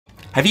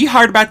Have you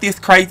heard about this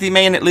crazy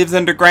man that lives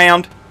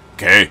underground?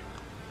 Okay.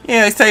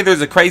 Yeah, they say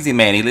there's a crazy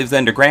man. He lives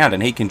underground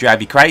and he can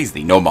drive you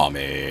crazy. No,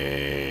 mommy.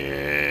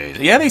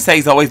 Yeah, they say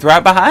he's always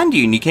right behind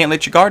you and you can't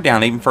let your guard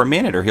down even for a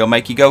minute or he'll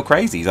make you go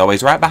crazy. He's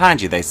always right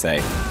behind you, they say.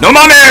 No,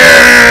 mommy!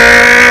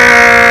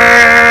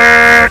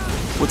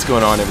 What's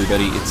going on,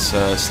 everybody? It's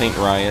Saint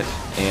Riot,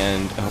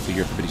 and I hope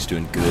everybody's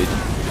doing good.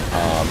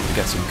 We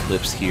got some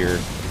clips here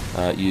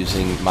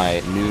using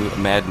my new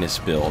Madness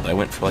build. I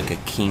went for like a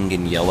King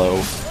in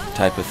Yellow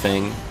type of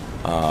thing.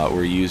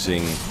 We're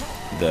using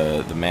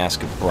the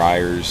Mask of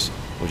Briars,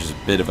 which is a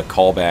bit of a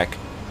callback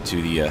to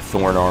the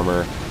Thorn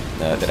armor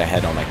that I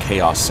had on my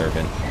Chaos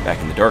Servant back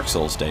in the Dark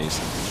Souls days.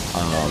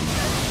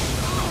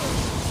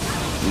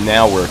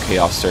 Now we're a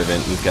Chaos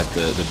Servant. We've got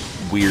the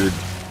weird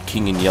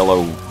King in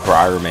Yellow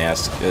Briar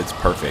mask. It's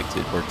perfect.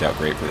 It worked out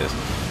great for this.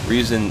 We're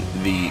using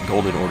the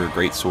Golden Order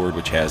Greatsword,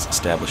 which has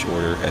Established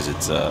Order as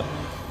its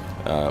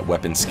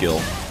weapon skill,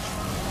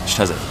 which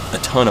has a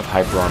ton of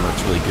hyper armor.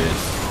 It's really good.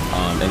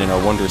 And in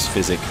our Wondrous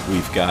Physic,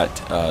 we've got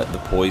the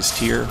Poised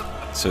tier,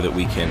 so that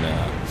we can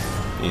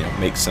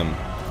make some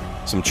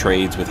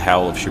trades with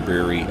Howl of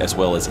Shabriri, as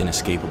well as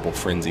Inescapable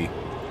Frenzy.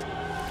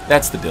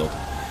 That's the build.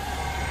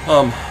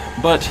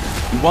 But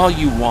while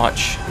you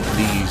watch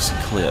these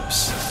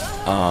clips,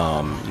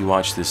 you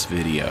watch this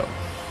video,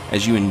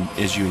 as you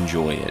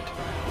enjoy it.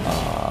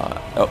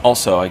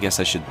 Also, I guess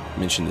I should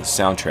mention the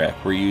soundtrack.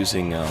 We're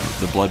using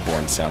the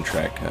Bloodborne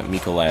soundtrack,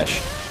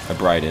 Mikolash,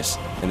 Abritus,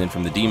 and then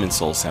from the Demon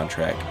Souls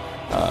soundtrack,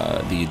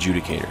 the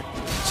Adjudicator.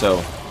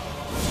 So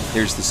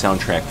here's the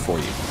soundtrack for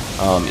you.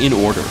 In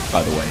order,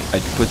 by the way.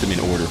 I put them in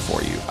order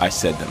for you. I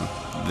said them,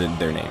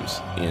 their names,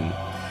 in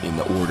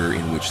the order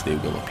in which they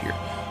will appear.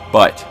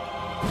 But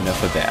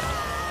enough of that.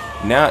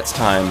 Now it's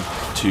time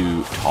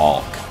to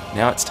talk.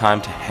 Now it's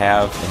time to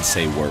have and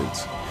say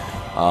words.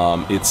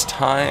 It's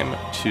time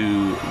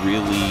to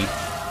really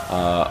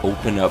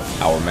open up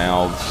our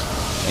mouths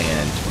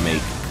and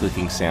make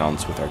clicking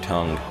sounds with our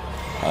tongue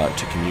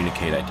to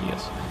communicate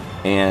ideas.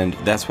 And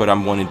that's what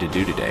I'm wanting to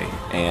do today.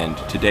 And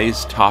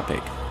today's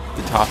topic,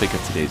 the topic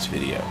of today's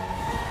video,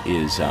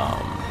 is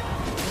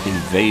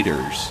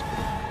invaders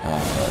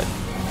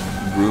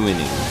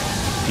ruining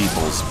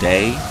people's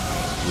day,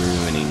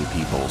 ruining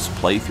people's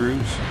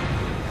playthroughs,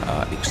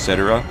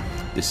 etc.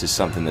 This is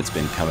something that's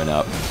been coming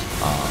up.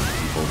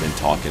 People have been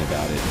talking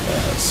about it.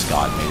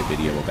 Scott made a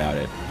video about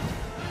it.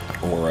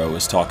 Oro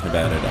was talking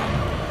about it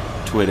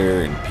on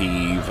Twitter and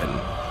Peeve and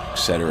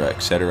etc.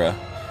 etc.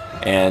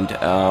 And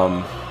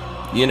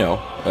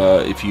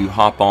if you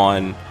hop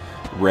on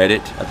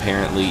Reddit,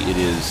 apparently it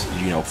is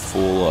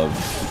full of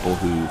people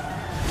who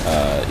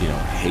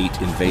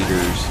hate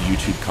invaders.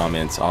 YouTube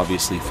comments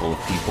obviously full of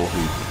people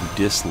who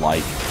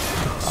dislike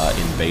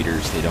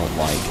invaders. They don't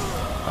like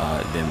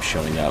them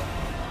showing up.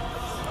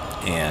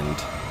 And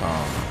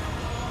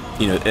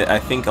I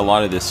think a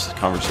lot of this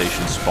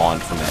conversation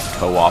spawned from that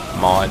co-op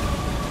mod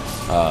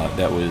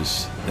that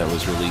was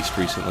released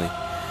recently.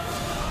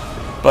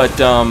 But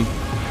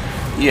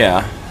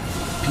yeah,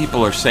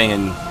 people are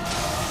saying,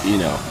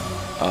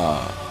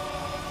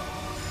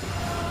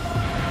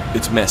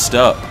 it's messed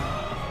up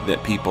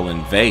that people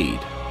invade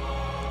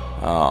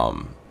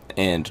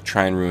and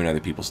try and ruin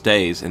other people's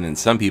days. And then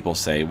some people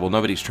say, well,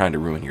 nobody's trying to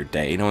ruin your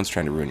day. No one's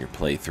trying to ruin your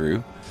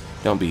playthrough.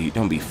 Don't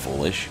be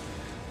foolish.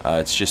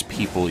 It's just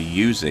people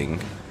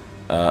using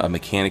a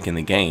mechanic in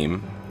the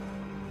game,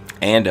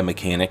 and a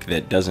mechanic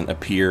that doesn't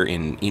appear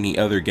in any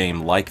other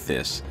game like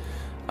this.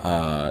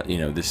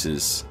 This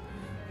is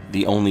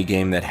the only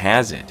game that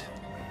has it.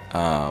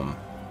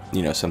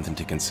 Something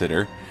to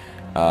consider.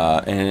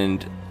 But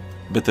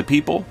the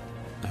people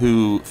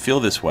who feel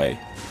this way,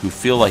 who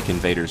feel like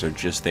invaders are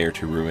just there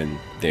to ruin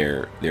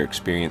their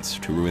experience,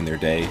 to ruin their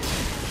day,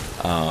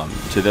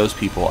 to those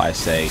people I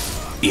say,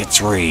 it's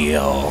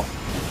real.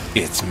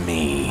 It's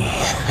me.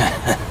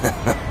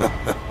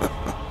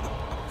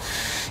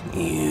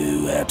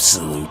 You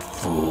absolute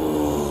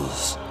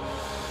fools.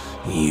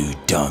 You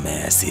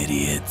dumbass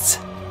idiots.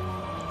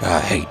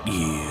 I hate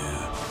you.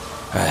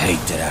 I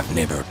hate that I've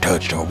never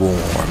touched a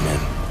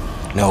woman.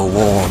 No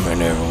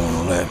woman ever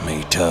will let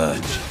me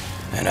touch.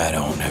 And I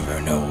don't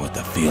ever know what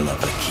the feel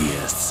of a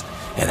kiss.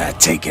 And I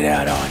take it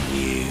out on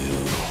you.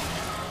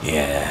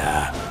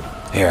 Yeah.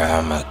 Here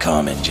I'm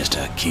a-coming just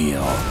to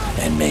kill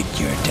and make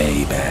your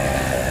day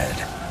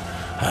bad.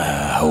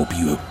 I hope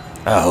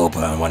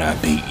when I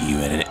beat you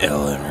in an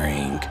Elden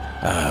ring,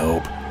 I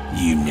hope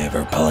you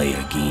never play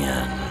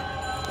again.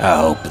 I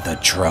hope the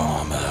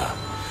trauma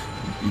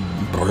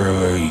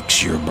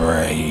breaks your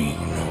brain,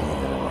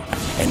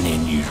 and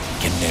then you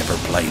can never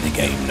play the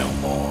game no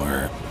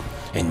more.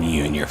 And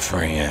you and your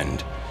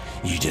friend,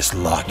 you just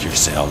lock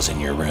yourselves in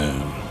your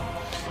room,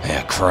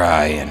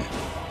 crying.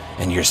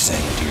 And you're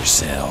saying to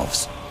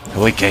yourselves,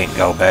 we can't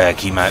go back,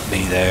 he might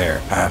be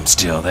there. I'm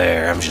still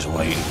there, I'm just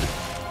waiting.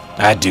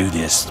 I do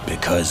this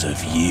because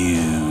of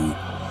you.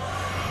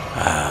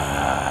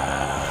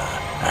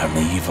 I'm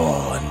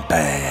evil and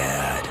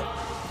bad.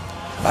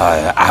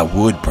 I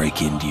would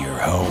break into your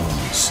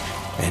homes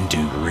and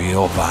do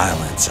real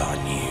violence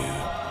on you.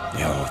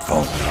 If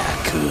only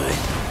I could.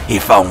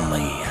 If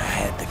only I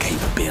had the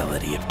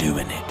capability of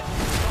doing it.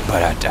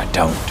 But I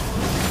don't.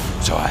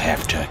 So I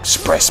have to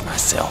express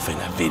myself in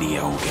a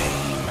video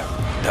game.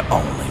 The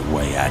only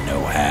way I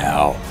know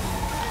how.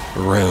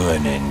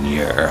 Ruining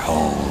your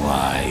whole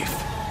life.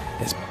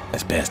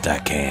 As best I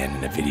can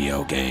in a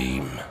video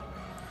game.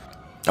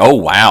 Oh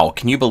wow,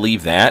 can you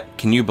believe that?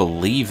 Can you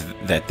believe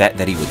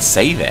that he would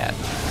say that?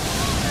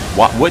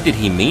 What did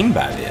he mean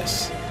by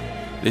this?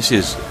 This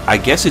is, I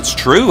guess it's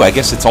true. I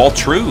guess it's all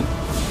true.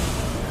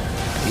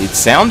 It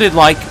sounded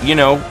like, you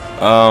know,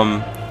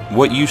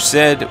 what you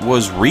said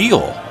was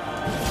real.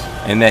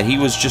 And that he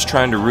was just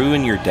trying to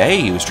ruin your day.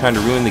 He was trying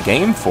to ruin the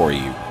game for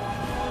you.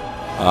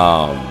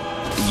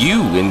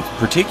 You in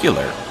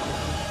particular.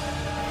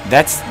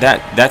 That's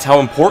how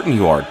important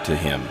you are to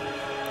him.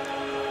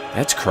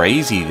 That's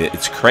crazy.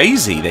 It's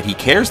crazy that he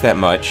cares that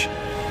much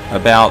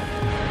about,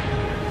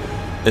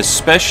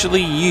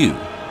 especially you,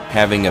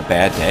 having a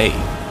bad day.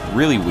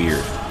 Really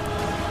weird.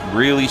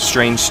 Really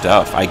strange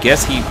stuff. I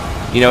guess he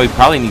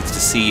probably needs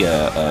to see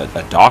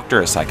a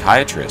doctor, a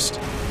psychiatrist.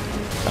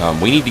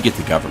 We need to get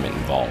the government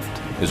involved,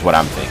 is what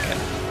I'm thinking.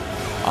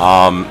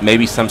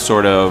 Maybe some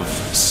sort of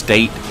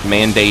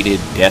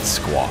state-mandated death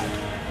squad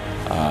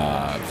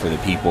for the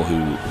people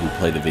who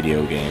play the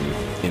video game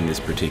in this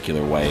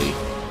particular way.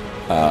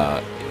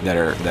 That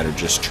are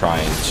just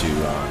trying to,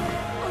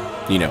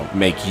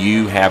 make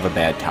you have a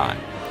bad time.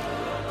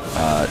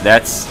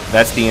 That's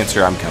the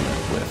answer I'm coming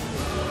up with.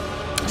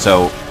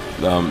 So,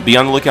 be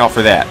on the lookout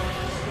for that.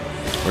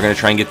 We're gonna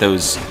try and get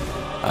those,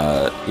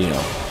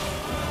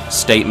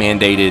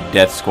 state-mandated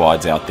death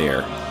squads out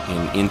there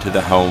into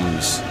the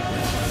homes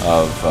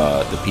of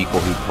the people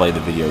who play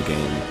the video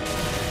game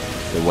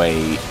the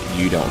way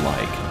you don't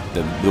like.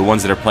 The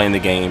ones that are playing the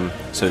game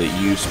so that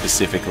you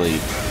specifically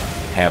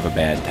have a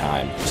bad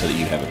time, so that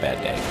you have a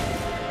bad day.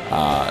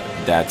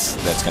 That's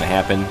gonna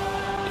happen.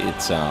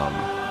 It's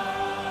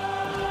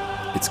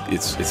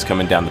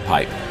coming down the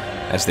pipe,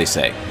 as they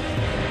say.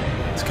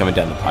 It's coming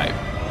down the pipe.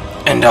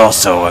 And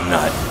also, I'm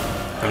not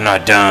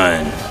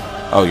done.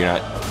 Oh, you're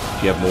not?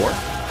 Do you have more?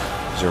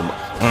 Is there more?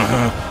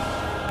 Mm-hmm.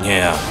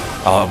 Yeah.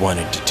 I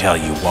wanted to tell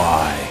you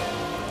why.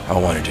 I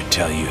wanted to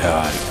tell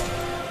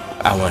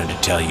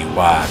you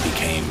why I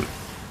became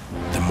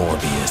the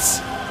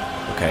Morbius.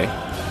 Okay.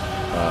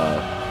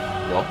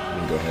 Well, you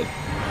can go ahead.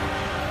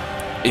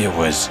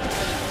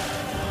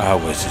 I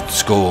was at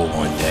school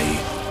one day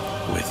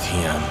with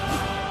him.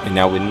 And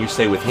now when you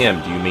say with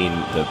him, do you mean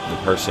the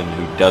person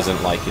who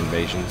doesn't like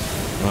invasions?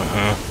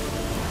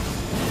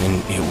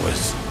 And it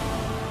was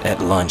at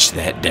lunch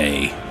that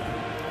day.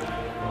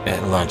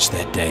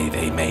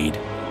 They made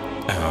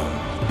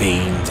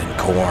beans and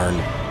corn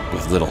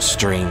with little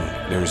string.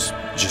 There was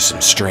just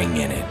some string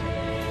in it.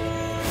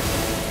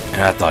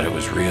 And I thought it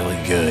was really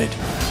good.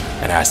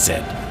 And I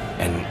said,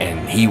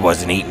 and he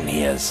wasn't eating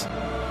his.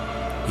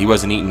 He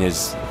wasn't eating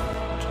his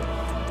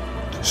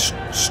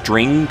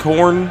string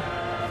corn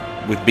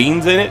with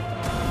beans in it?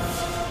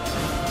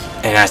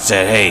 And I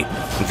said, hey,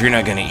 if you're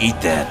not gonna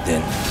eat that,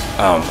 then,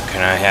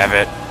 can I have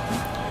it?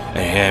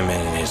 And him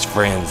and his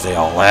friends, they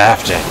all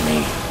laughed at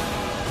me.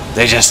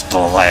 They just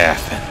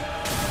laughing.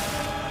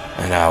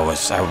 And I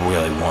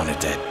really wanted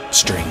that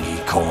stringy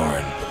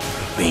corn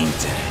with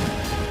beans in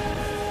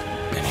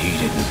it. And he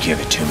didn't give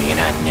it to me, and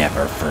I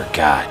never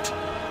forgot.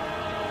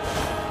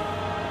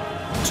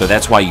 So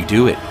that's why you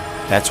do it.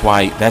 That's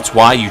why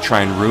you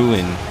try and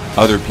ruin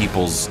other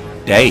people's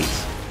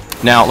days.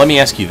 Now, let me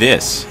ask you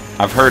this.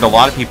 I've heard a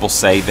lot of people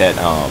say that,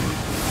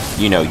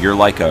 you're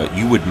like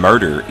you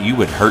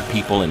would hurt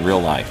people in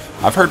real life.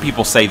 I've heard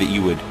people say that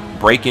you would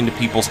break into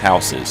people's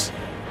houses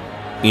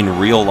in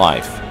real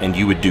life, and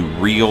you would do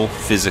real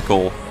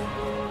physical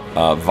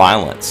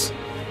violence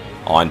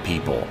on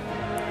people.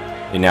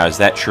 And now, is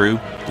that true?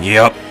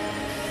 Yep.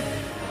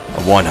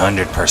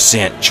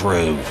 100%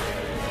 true.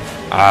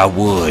 I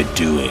would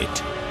do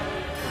it.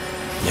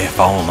 If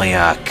only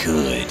I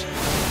could.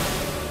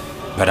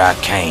 But I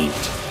can't,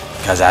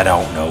 because I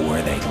don't know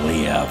where they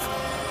live.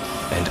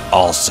 And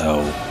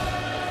also,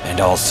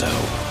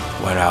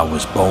 when I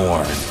was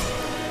born,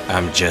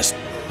 I'm just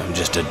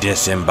a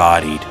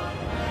disembodied,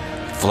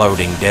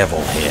 floating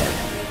devil head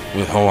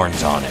with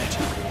horns on it.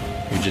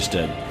 You're just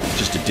a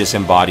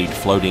disembodied,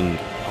 floating,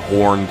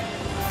 horned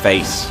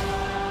face,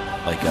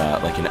 like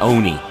an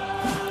oni,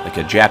 like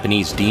a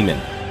Japanese demon.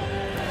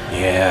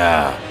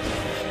 Yeah,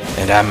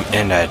 and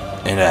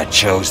I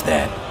chose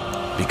that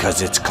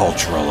because it's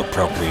cultural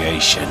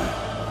appropriation.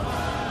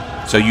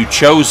 So you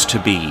chose to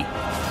be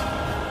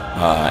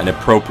an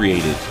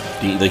appropriated,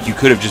 like you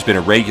could have just been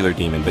a regular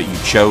demon, but you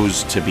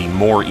chose to be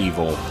more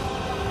evil,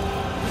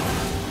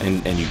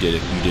 and you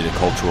did a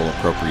cultural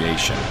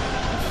appropriation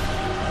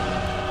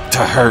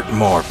to hurt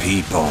more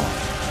people.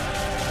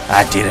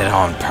 I did it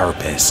on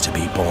purpose to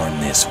be born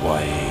this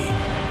way.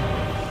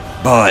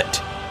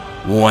 But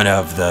one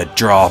of the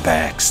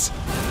drawbacks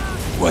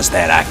was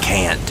that I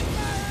can't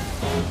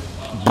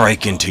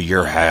break into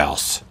your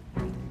house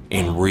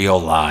in real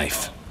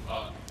life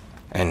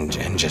and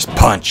just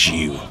punch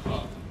you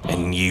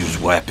and use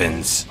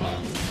weapons.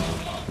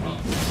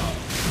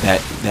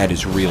 That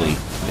is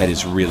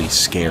really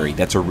scary.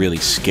 That's a really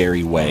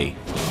scary way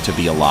to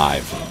be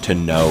alive. To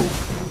know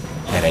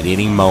that at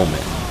any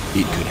moment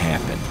it could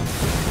happen.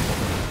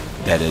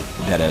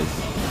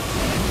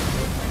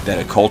 That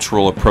a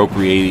cultural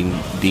appropriating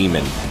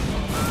demon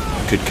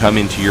could come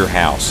into your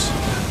house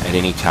at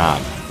any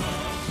time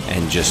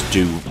and just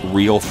do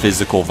real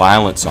physical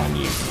violence on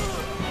you.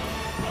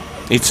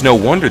 It's no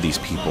wonder these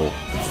people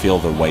feel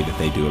the way that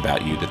they do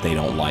about you, that they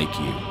don't like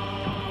you.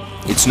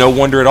 It's no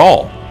wonder at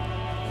all.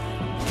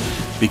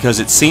 Because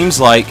it seems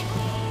like,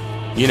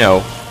 you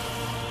know,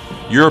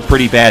 you're a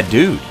pretty bad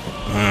dude.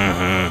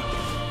 Mm-hmm.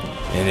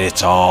 And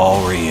it's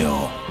all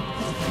real.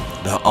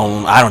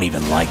 I don't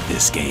even like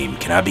this game.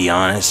 Can I be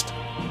honest?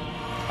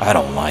 I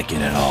don't like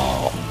it at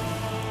all.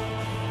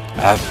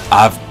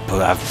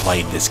 I've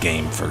played this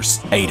game for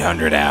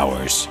 800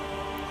 hours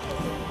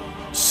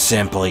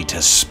simply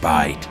to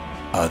spite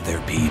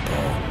other people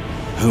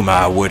whom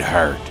I would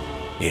hurt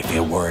if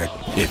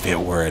it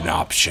were an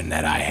option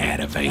that I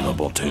had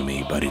available to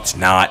me, but it's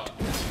not,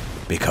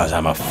 because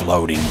I'm a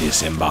floating,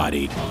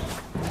 disembodied,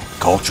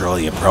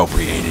 culturally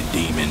appropriated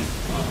demon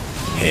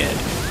head.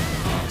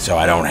 So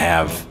I don't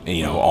have,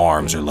 you know,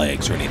 arms or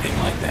legs or anything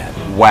like that.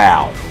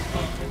 Wow.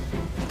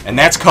 And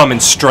that's coming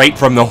straight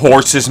from the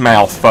horse's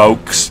mouth,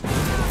 folks.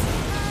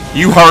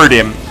 You heard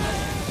him.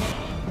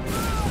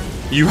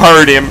 You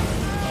heard him.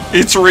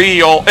 It's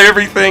real.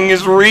 Everything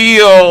is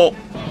real.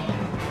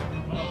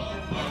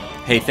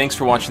 Hey, thanks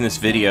for watching this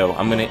video.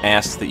 I'm going to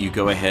ask that you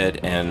go ahead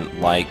and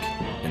like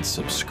and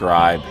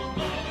subscribe,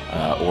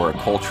 or a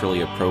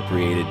culturally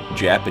appropriated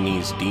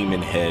Japanese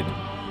demon head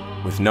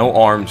with no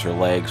arms or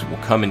legs will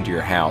come into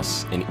your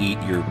house and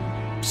eat your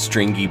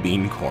stringy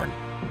bean corn.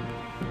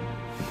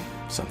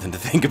 Something to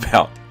think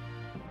about.